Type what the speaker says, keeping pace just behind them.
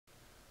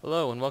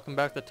Hello and welcome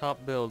back to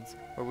Top Builds,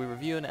 where we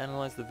review and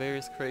analyze the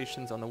various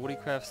creations on the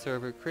WoodyCraft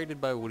server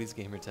created by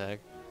WoodysGamertag.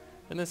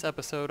 In this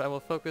episode I will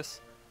focus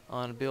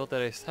on a build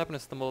that I happened to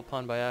stumble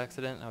upon by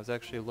accident. I was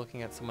actually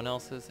looking at someone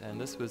else's and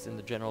this was in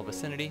the general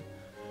vicinity.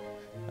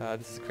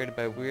 This is created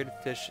by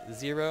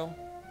WeirdFish0,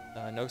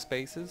 no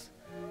spaces,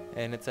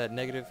 and it's at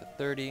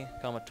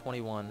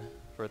 -30,21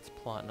 for its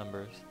plot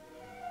numbers.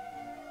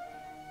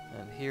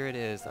 And here it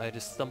is. I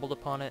just stumbled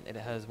upon it. It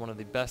has one of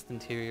the best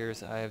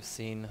interiors I have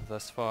seen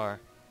thus far.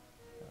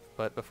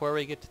 But before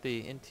we get to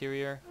the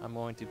interior, I'm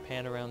going to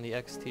pan around the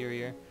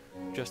exterior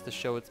just to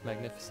show its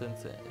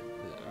magnificence.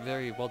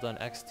 Very well done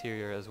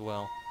exterior as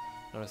well.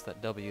 Notice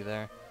that W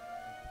there.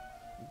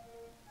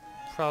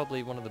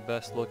 Probably one of the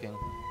best looking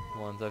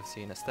ones I've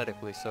seen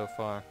aesthetically so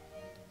far.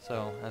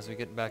 So as we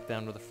get back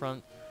down to the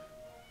front,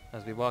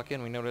 as we walk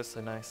in we notice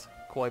a nice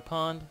koi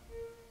pond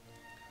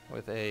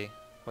with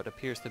what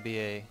appears to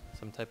be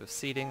some type of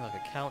seating like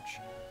a couch,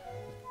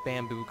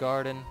 bamboo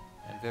garden,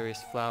 and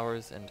various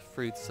flowers and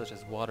fruits such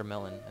as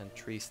watermelon and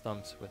tree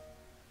stumps with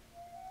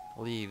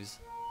leaves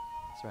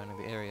surrounding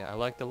the area. I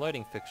like the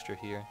lighting fixture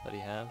here that he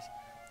has,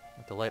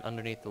 with the light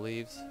underneath the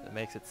leaves. It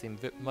makes it seem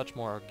much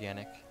more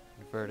organic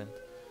and verdant.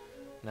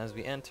 And as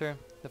we enter,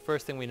 the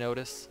first thing we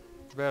notice,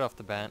 right off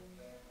the bat,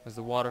 is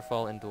the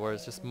waterfall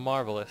indoors. Just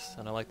marvelous,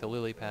 and I like the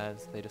lily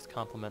pads. They just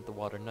complement the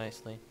water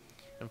nicely.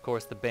 And of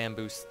course the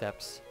bamboo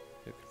steps,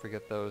 who could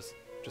forget those,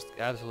 just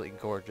absolutely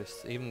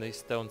gorgeous. Even these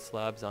stone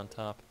slabs on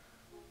top.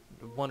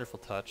 Wonderful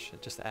touch.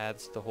 It just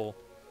adds to the whole.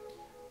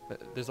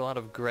 There's a lot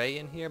of gray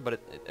in here, but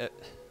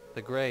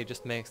the gray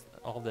just makes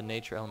all the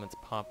nature elements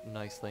pop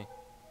nicely.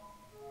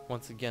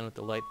 Once again with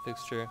the light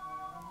fixture,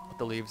 with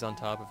the leaves on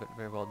top of it,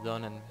 very well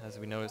done. And as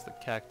we notice, the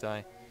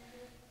cacti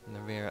in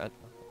the rear.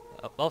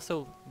 I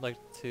also like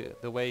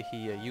the way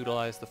he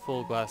utilized the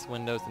full glass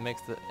windows. It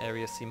makes the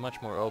area seem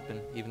much more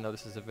open, even though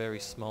this is a very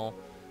small,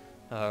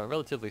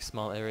 relatively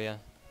small area.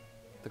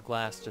 The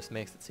glass just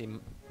makes it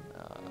seem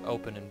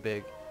open and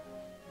big.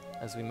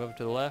 As we move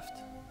to the left,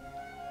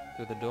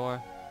 through the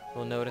door,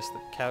 we'll notice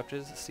the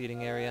couches,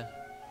 seating area,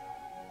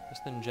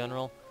 just in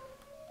general,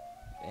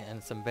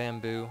 and some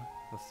bamboo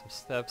with some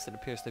steps. It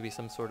appears to be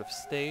some sort of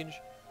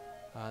stage.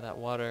 That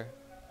water,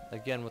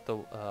 again with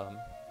the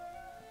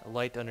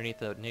light underneath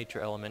the nature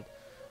element,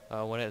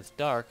 when it's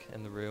dark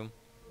in the room,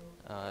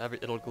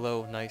 it'll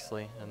glow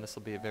nicely, and this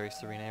will be a very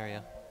serene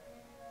area.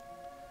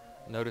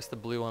 Notice the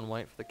blue on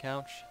white for the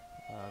couch,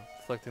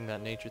 reflecting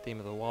that nature theme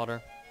of the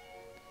water.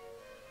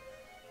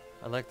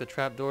 I like the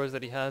trapdoors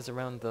that he has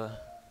around the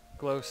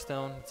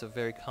glowstone. It's a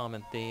very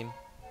common theme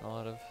in a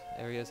lot of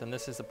areas, and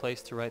this is a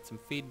place to write some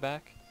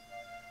feedback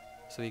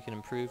so you can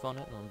improve on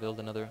it and build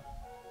another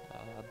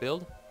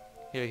build.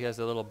 Here he has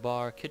a little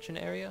bar kitchen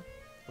area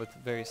with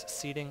various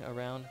seating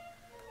around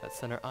that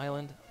center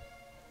island,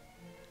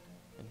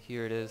 and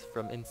here it is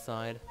from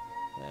inside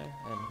there,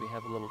 and we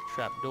have a little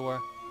trapdoor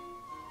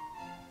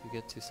to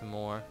get to some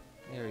more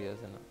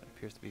areas, and it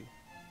appears to be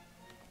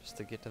just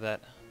to get to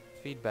that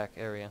feedback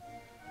area.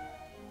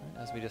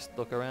 As we just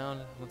look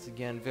around, once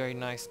again, very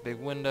nice big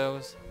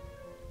windows.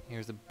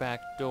 Here's a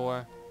back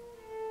door.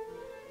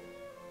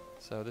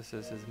 So this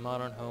is his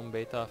modern home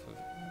based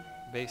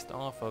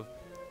off of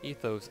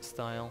Ethos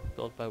style,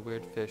 built by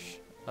WeirdFish.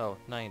 Oh,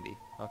 90.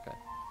 Okay.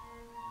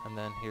 And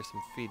then here's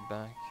some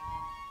feedback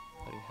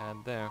that he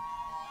had there.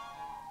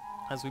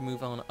 As we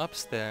move on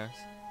upstairs,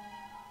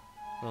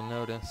 we'll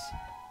notice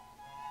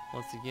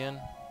once again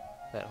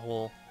that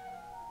whole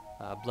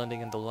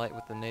blending in the light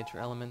with the nature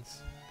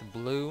elements. The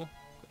blue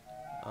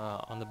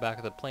on the back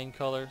of the plain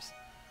colors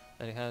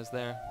that he has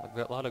there.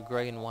 A lot of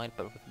gray and white,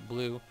 but with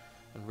blue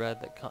and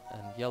red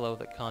and yellow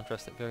that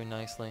contrast it very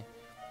nicely.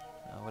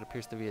 What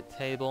appears to be a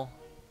table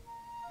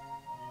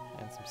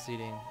and some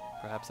seating,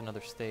 perhaps another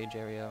stage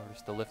area or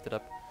just a lifted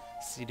up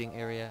seating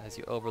area as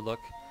you overlook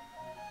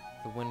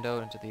the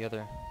window into the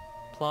other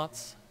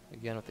plots.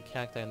 Again with the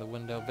cacti in the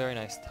window, very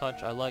nice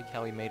touch. I like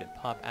how he made it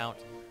pop out,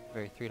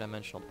 very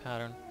three-dimensional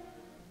pattern.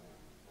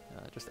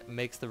 Just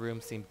makes the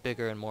room seem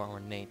bigger and more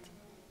ornate.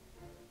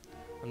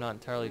 I'm not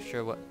entirely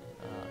sure what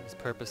his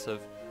purpose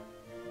of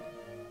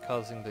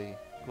causing the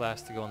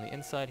glass to go on the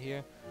inside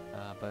here,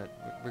 but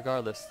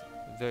regardless,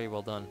 very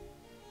well done.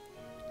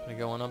 Gonna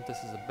go on up.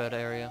 This is a bed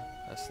area,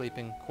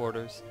 sleeping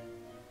quarters,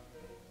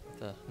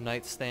 with a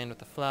nightstand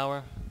with a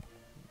flower.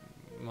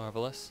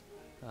 Marvelous.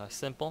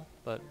 Simple,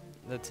 but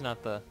that's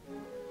not the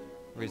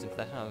reason for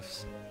the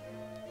house.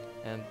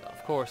 And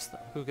of course,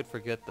 who could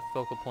forget the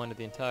focal point of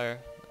the entire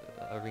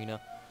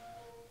arena,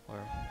 or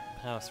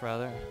house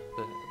rather,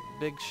 the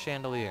big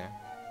chandelier.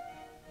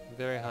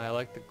 Very high. I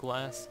like the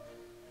glass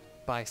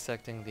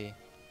bisecting the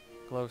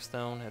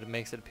glowstone, and it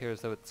makes it appear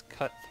as though it's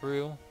cut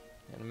through,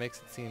 and it makes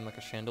it seem like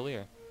a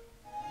chandelier.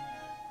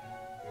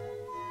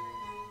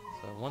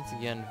 So once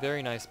again,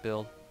 very nice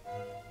build.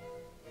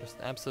 Just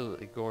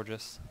absolutely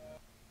gorgeous.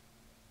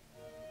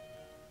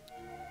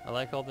 I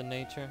like all the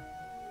nature.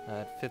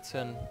 It fits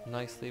in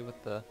nicely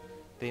with the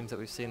themes that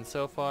we've seen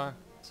so far.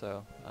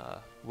 So,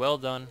 well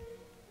done,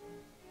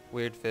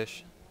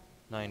 WeirdFish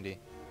 90.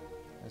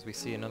 as we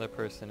see another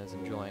person is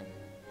enjoying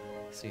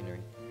scenery.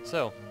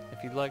 So,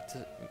 if you'd like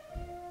to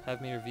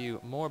have me review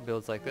more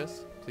builds like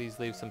this, please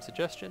leave some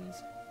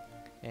suggestions,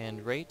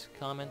 and rate,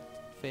 comment,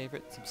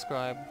 favorite,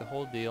 subscribe, the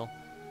whole deal,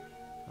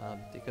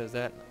 because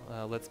that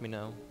lets me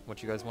know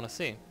what you guys want to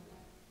see.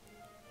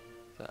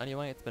 So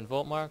anyway, it's been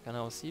Voltmark, and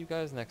I will see you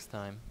guys next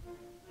time.